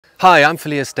Hi, I'm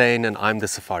Phileas Dane and I'm the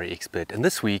Safari Expert, and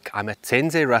this week I'm at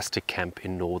Tsendze Rustic Camp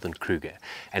in northern Kruger.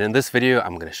 And in this video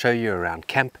I'm going to show you around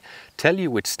camp, tell you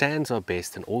which stands are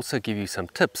best and also give you some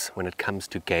tips when it comes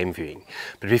to game viewing.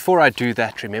 But before I do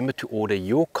that, remember to order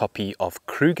your copy of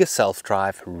Kruger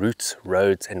Self-Drive Routes,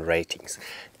 Roads and Ratings,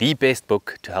 the best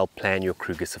book to help plan your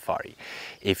Kruger safari.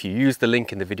 If you use the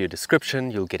link in the video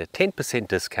description, you'll get a 10%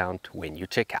 discount when you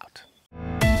check out.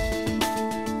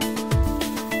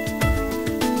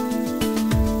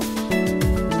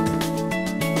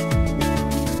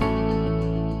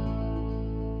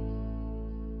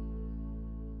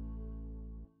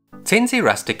 Tsendze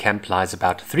Rustic Camp lies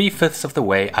about 3/5 of the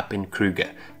way up in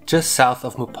Kruger, just south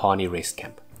of Mopani Rest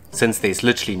Camp. Since there's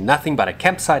literally nothing but a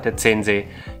campsite at Tsendze,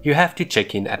 you have to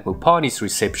check in at Mopani's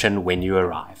reception when you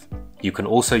arrive. You can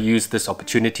also use this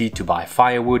opportunity to buy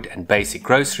firewood and basic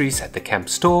groceries at the camp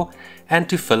store and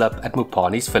to fill up at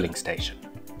Mopani's filling station.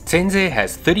 Tsendze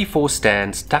has 34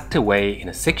 stands tucked away in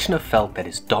a section of veld that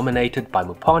is dominated by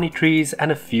Mopani trees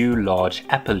and a few large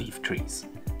apple leaf trees.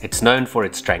 It's known for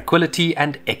its tranquility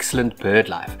and excellent bird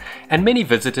life, and many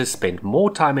visitors spend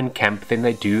more time in camp than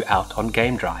they do out on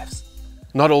game drives.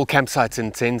 Not all campsites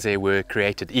in Tsendze were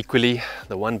created equally.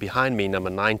 The one behind me, number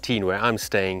 19, where I'm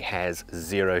staying, has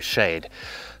zero shade.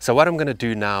 So what I'm going to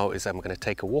do now is I'm going to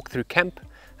take a walk through camp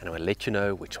and I'm going to let you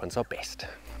know which ones are best.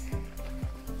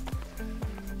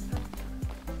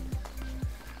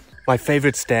 My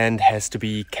favorite stand has to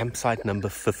be campsite number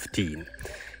 15.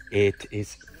 It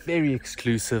is very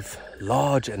exclusive,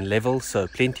 large and level, so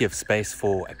plenty of space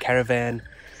for a caravan,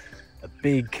 a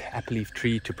big apple leaf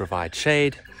tree to provide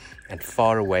shade, and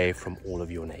far away from all of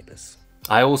your neighbors.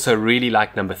 I also really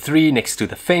like number 3 next to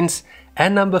the fence,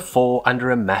 and number 4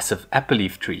 under a massive apple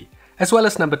leaf tree, as well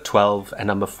as number 12 and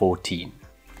number 14.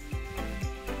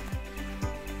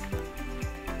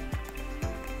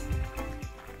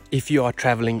 If you are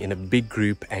traveling in a big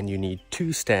group and you need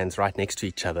 2 stands right next to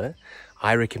each other,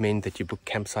 I recommend that you book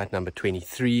campsite number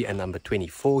 23 and number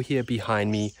 24 here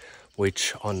behind me,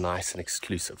 which are nice and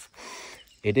exclusive.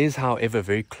 It is, however,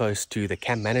 very close to the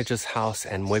camp manager's house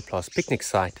and Mooiplaas picnic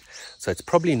site, so it's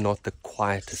probably not the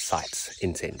quietest sites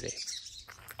in Tsendze.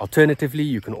 Alternatively,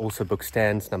 you can also book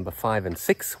stands number 5 and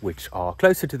 6, which are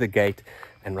closer to the gate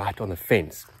and right on the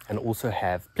fence, and also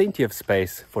have plenty of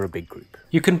space for a big group.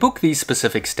 You can book these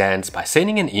specific stands by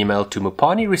sending an email to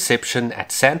Mopani reception at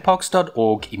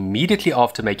sandparks.org immediately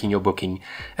after making your booking,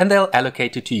 and they'll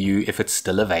allocate it to you if it's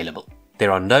still available.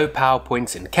 There are no power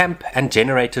points in camp and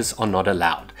generators are not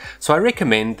allowed, so I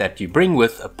recommend that you bring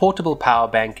with a portable power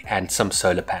bank and some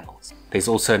solar panels. There's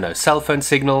also no cell phone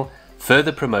signal,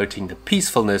 further promoting the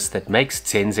peacefulness that makes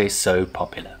Tsendze so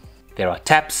popular. There are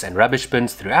taps and rubbish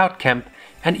bins throughout camp,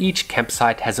 and each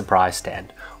campsite has a braai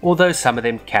stand, although some of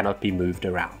them cannot be moved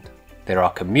around. There are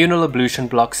communal ablution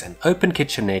blocks and open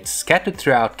kitchenettes scattered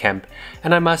throughout camp,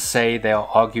 and I must say they are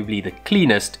arguably the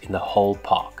cleanest in the whole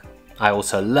park. I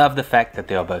also love the fact that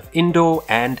there are both indoor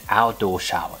and outdoor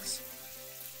showers.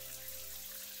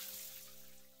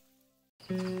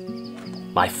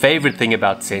 My favorite thing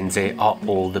about Tsendze are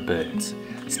all the birds.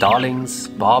 Starlings,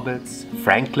 barbets,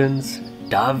 franklins,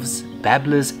 doves,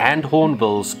 babblers and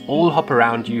hornbills all hop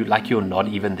around you like you're not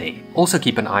even there. Also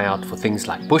keep an eye out for things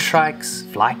like bushshrikes,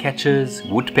 flycatchers,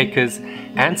 woodpeckers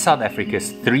and South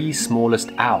Africa's 3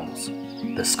 smallest owls,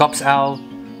 the Scops owl,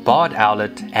 barred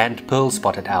owlet and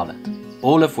pearl-spotted owlet,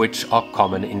 all of which are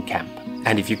common in camp.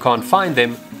 And if you can't find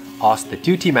them, ask the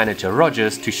duty manager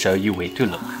Rogers to show you where to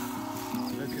look.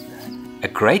 A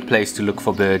great place to look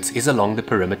for birds is along the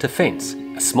perimeter fence.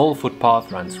 A small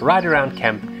footpath runs right around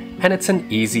camp and it's an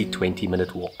easy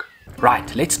 20-minute walk.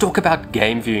 Right, let's talk about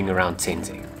game viewing around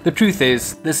Tsendze. The truth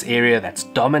is, this area that's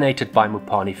dominated by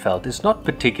Mopani veld is not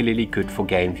particularly good for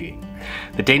game viewing.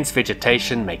 The dense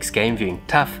vegetation makes game viewing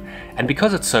tough, and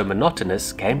because it's so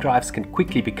monotonous, game drives can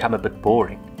quickly become a bit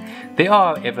boring. There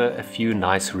are, however, a few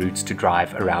nice routes to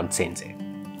drive around Tsendze.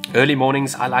 Early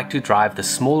mornings I like to drive the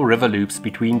small river loops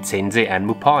between Tsendze and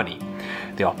Mopani.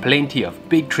 There are plenty of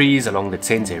big trees along the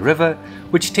Tsendze River,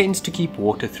 which tends to keep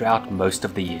water throughout most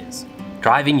of the years.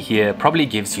 Driving here probably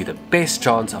gives you the best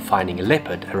chance of finding a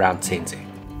leopard around Tsendze.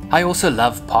 I also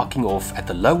love parking off at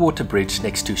the low water bridge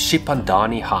next to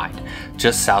Shipandani Hide,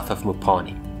 just south of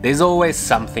Mopani. There's always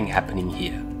something happening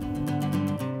here.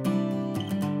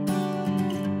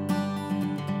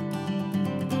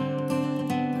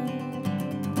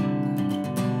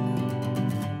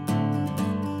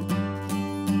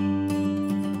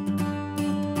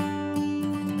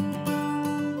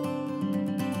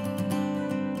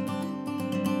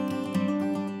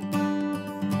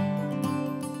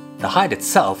 The hide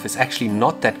itself is actually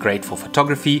not that great for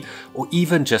photography or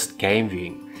even just game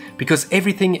viewing, because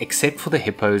everything except for the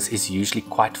hippos is usually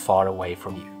quite far away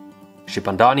from you.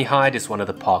 Shipandani hide is one of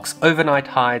the park's overnight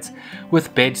hides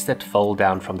with beds that fold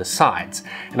down from the sides,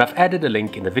 and I've added a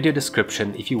link in the video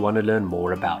description if you want to learn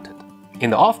more about it. In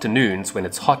the afternoons when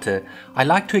it's hotter, I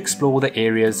like to explore the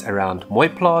areas around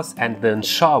Mooiplaas and the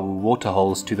Nshawu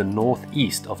waterholes to the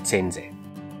northeast of Tsendze.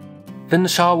 The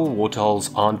Nshawu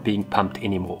waterholes aren't being pumped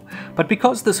anymore, but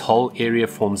because this whole area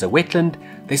forms a wetland,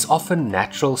 there's often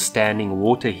natural standing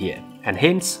water here, and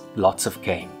hence lots of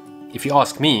game. If you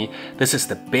ask me, this is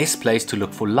the best place to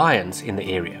look for lions in the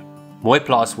area.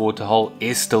 Mooiplaas waterhole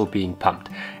is still being pumped,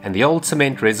 and the old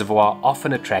cement reservoir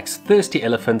often attracts thirsty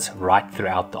elephants right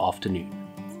throughout the afternoon.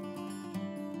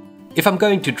 If I'm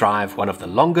going to drive one of the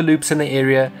longer loops in the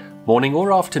area, morning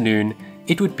or afternoon,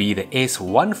 it would be the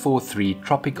S143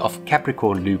 Tropic of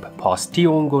Capricorn loop past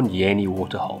Tiongonyeni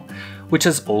waterhole, which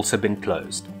has also been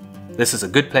closed. This is a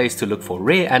good place to look for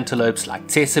rare antelopes like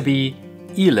Tsessebe,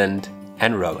 eland,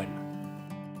 and rowan.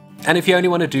 And if you only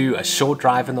want to do a short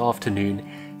drive in the afternoon,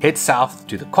 head south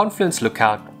to the Confluence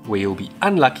Lookout, where you'll be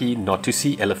unlucky not to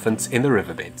see elephants in the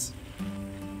riverbeds.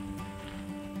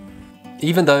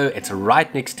 Even though it's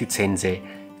right next to Tsendze,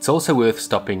 it's also worth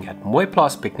stopping at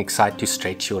Mooiplaas picnic site to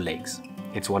stretch your legs.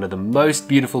 It's one of the most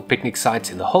beautiful picnic sites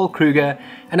in the whole Kruger,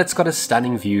 and it's got a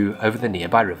stunning view over the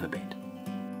nearby riverbed.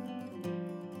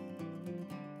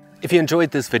 If you enjoyed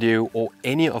this video or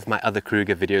any of my other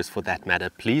Kruger videos for that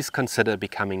matter, please consider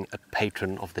becoming a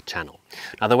patron of the channel.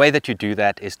 Now the way that you do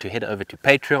that is to head over to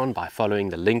Patreon by following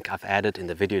the link I've added in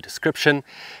the video description.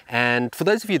 And for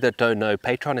those of you that don't know,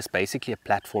 Patreon is basically a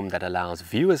platform that allows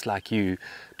viewers like you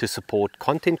to support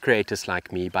content creators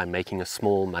like me by making a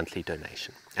small monthly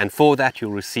donation. And for that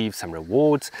you'll receive some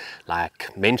rewards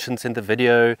like mentions in the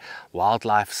video,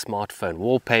 wildlife smartphone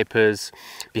wallpapers,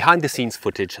 behind the scenes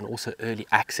footage, and also early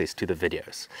access to the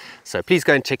videos. So please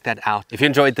go and check that out. If you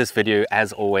enjoyed this video,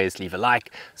 as always, leave a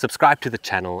like, subscribe to the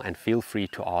channel, and feel free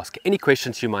to ask any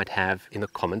questions you might have in the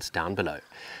comments down below.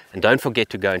 And don't forget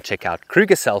to go and check out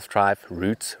Kruger Self-Drive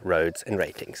routes, roads and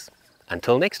ratings.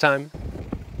 Until next time.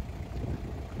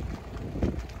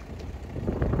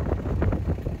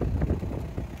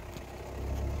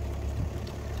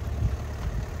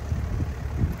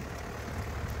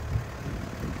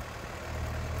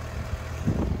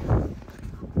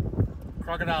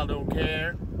 Crocodile don't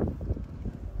care.